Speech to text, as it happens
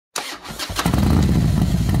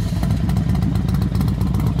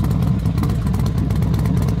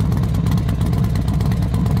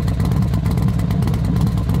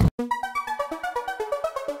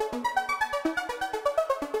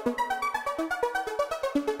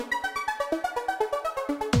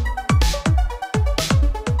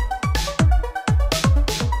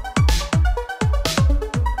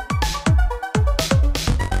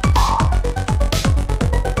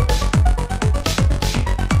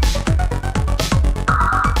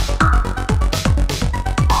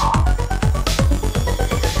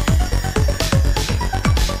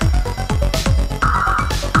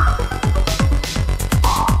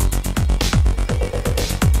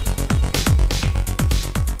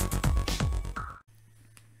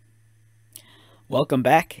Welcome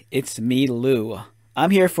back, it's me, Lou.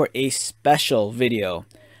 I'm here for a special video.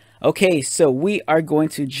 Okay, so we are going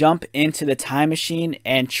to jump into the time machine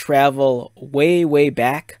and travel way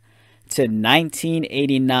back to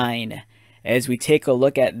 1989 as we take a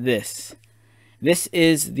look at this. This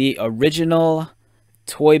is the original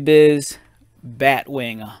ToyBiz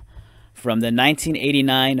Batwing from the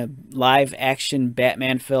 1989 live-action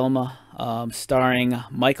Batman film starring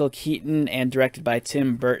Michael Keaton and directed by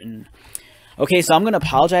Tim Burton. Okay, so I'm going to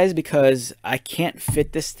apologize because I can't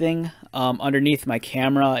fit this thing underneath my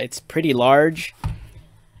camera. It's pretty large.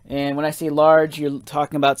 And when I say large, you're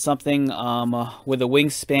talking about something with a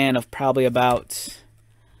wingspan of probably about,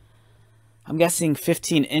 I'm guessing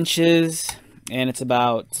 15 inches. And it's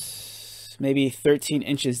about maybe 13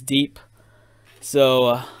 inches deep.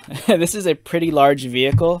 So this is a pretty large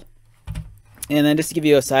vehicle. And then just to give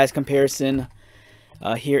you a size comparison,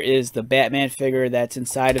 here is the Batman figure that's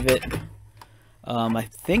inside of it. I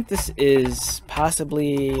think this is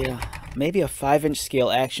possibly maybe a 5-inch scale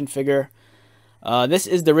action figure. This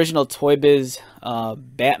is the original ToyBiz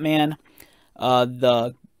Batman.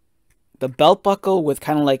 The belt buckle with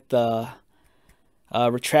kind of like the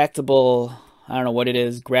retractable, I don't know what it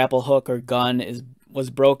is, grapple hook or gun was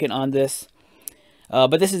broken on this.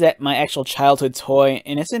 But this is my actual childhood toy,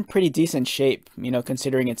 and it's in pretty decent shape, you know,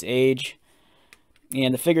 considering its age.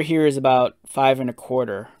 And the figure here is about 5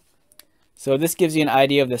 1/4. So this gives you an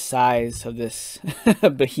idea of the size of this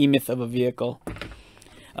behemoth of a vehicle.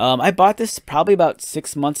 I bought this probably about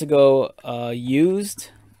 6 months ago, used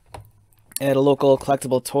at a local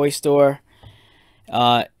collectible toy store.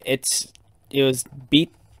 It was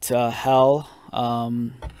beat to hell,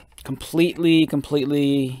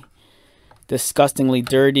 completely disgustingly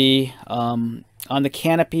dirty. On the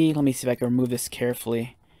canopy, let me see if I can remove this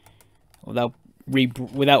carefully without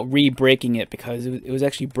re-breaking it, because it was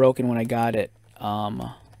actually broken when I got it.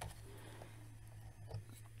 One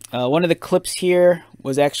of the clips here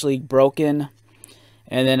was actually broken,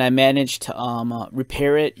 and then I managed to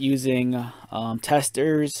repair it using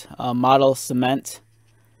testers, model cement,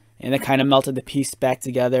 and it kind of melted the piece back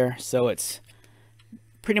together, so it's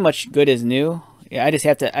pretty much good as new. Yeah, I just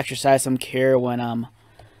have to exercise some care when I'm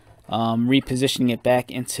repositioning it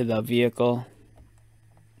back into the vehicle.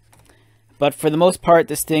 But for the most part,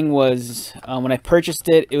 this thing was, when I purchased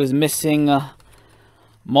it, it was missing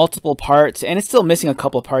multiple parts. And it's still missing a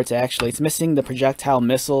couple of parts, actually. It's missing the projectile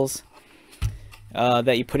missiles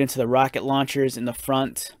that you put into the rocket launchers in the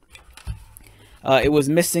front. It was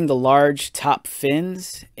missing the large top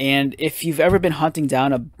fins. And if you've ever been hunting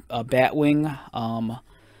down a Batwing,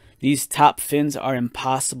 these top fins are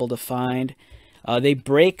impossible to find. They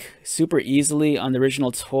break super easily on the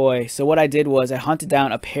original toy. So what I did was I hunted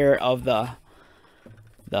down a pair of the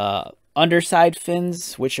underside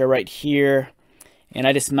fins, which are right here, and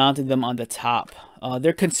I just mounted them on the top.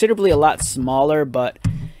 They're considerably a lot smaller, but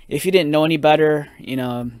if you didn't know any better, you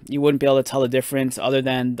know, you wouldn't be able to tell the difference, other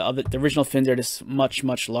than the original fins are just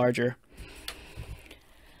much larger.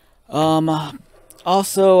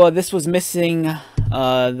 Also, this was missing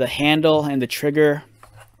the handle and the trigger.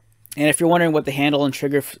 And if you're wondering what the handle and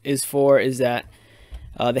trigger is for, is that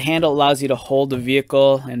the handle allows you to hold the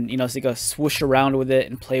vehicle and, you know, so you go swoosh around with it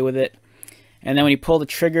and play with it. And then when you pull the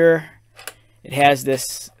trigger, it has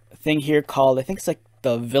this thing here called, I think it's like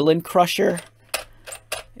the Villain Crusher.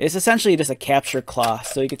 It's essentially just a capture claw.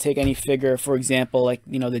 So you could take any figure, for example, like,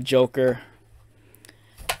 you know, the Joker.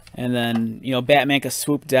 And then, you know, Batman could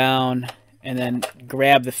swoop down and then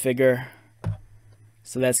grab the figure.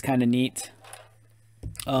 So that's kind of neat.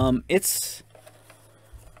 It's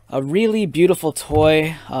a really beautiful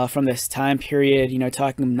toy from this time period, you know,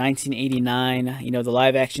 talking 1989. You know, the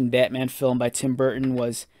live-action Batman film by Tim Burton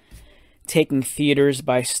was taking theaters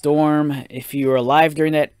by storm. If you were alive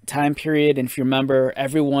during that time period, and if you remember,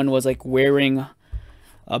 everyone was like wearing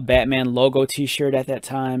a Batman logo t-shirt at that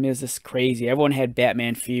time. It was just crazy. Everyone had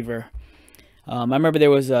Batman fever. I remember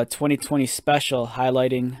there was a 2020 special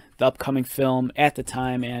highlighting the upcoming film at the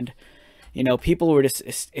time, and you know, people were just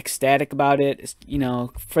ecstatic about it. You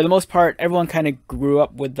know, for the most part, everyone kind of grew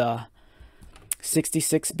up with the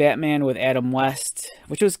 66 Batman with Adam West,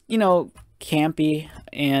 which was, you know, campy.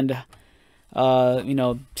 And, you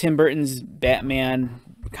know, Tim Burton's Batman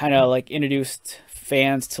kind of like introduced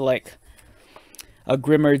fans to like a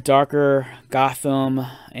grimmer, darker Gotham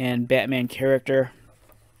and Batman character.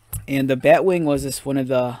 And the Batwing was just one of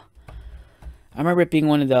the, I remember it being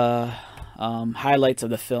one of the highlights of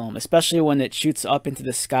the film, especially when it shoots up into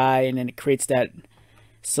the sky and then it creates that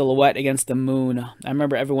silhouette against the moon. I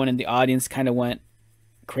remember everyone in the audience kind of went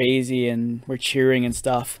crazy and were cheering and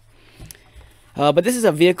stuff. But this is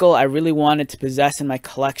a vehicle I really wanted to possess in my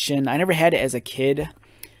collection. I never had it as a kid.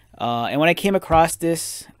 And when I came across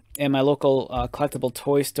this in my local collectible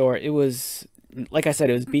toy store, it was, like I said,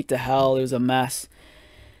 it was beat to hell. It was a mess.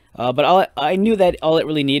 But I knew that all it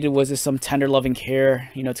really needed was just some tender loving care,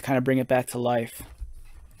 you know, to kind of bring it back to life.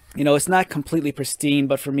 You know, it's not completely pristine,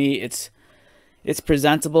 but for me, it's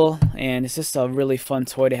presentable, and it's just a really fun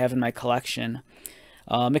toy to have in my collection.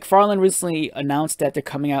 McFarlane recently announced that they're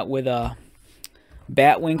coming out with a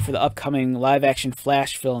Batwing for the upcoming live-action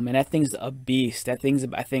Flash film, and that thing's a beast. That thing's,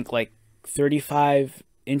 I think, like 35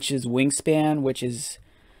 inches wingspan, which is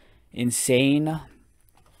insane.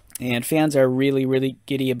 And fans are really, really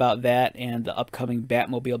giddy about that, and the upcoming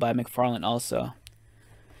Batmobile by McFarlane also.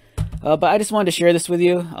 But I just wanted to share this with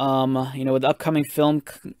you. You know, with the upcoming film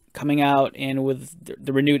coming out, and with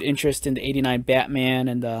the renewed interest in the '89 Batman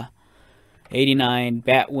and the '89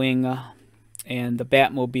 Batwing and the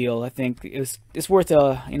Batmobile, I think it's worth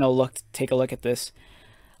a take a look at this.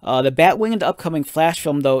 The Batwing in the upcoming Flash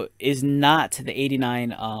film, though, is not the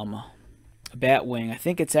 '89 Batwing. I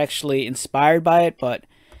think it's actually inspired by it, but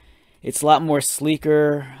it's a lot more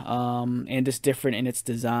sleeker and just different in its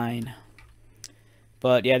design.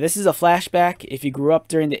 But yeah, this is a flashback. If you grew up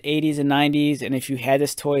during the 80s and 90s, and if you had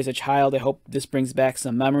this toy as a child, I hope this brings back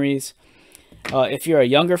some memories. If you're a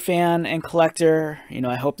younger fan and collector, you know,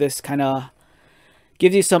 I hope this kind of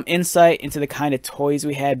gives you some insight into the kind of toys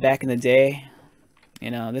we had back in the day. You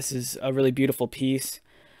know, this is a really beautiful piece.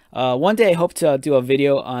 One day I hope to do a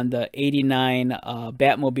video on the '89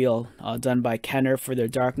 Batmobile done by Kenner for their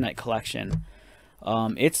Dark Knight collection.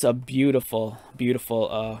 It's a beautiful,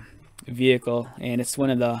 beautiful vehicle, and it's one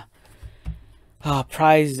of the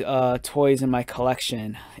prized toys in my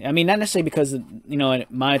collection. I mean, not necessarily because of, you know,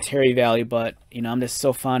 monetary value, but, you know, I'm just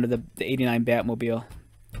so fond of the '89 Batmobile.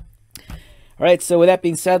 Alright, so with that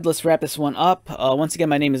being said, let's wrap this one up. Once again,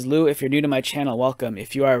 my name is Lou. If you're new to my channel, welcome.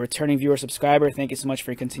 If you are a returning viewer subscriber, thank you so much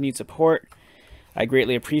for your continued support. I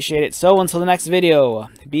greatly appreciate it. So until the next video,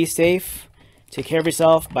 be safe, take care of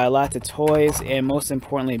yourself, buy lots of toys, and most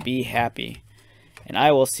importantly, be happy. And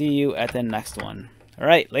I will see you at the next one.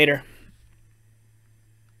 Alright, later.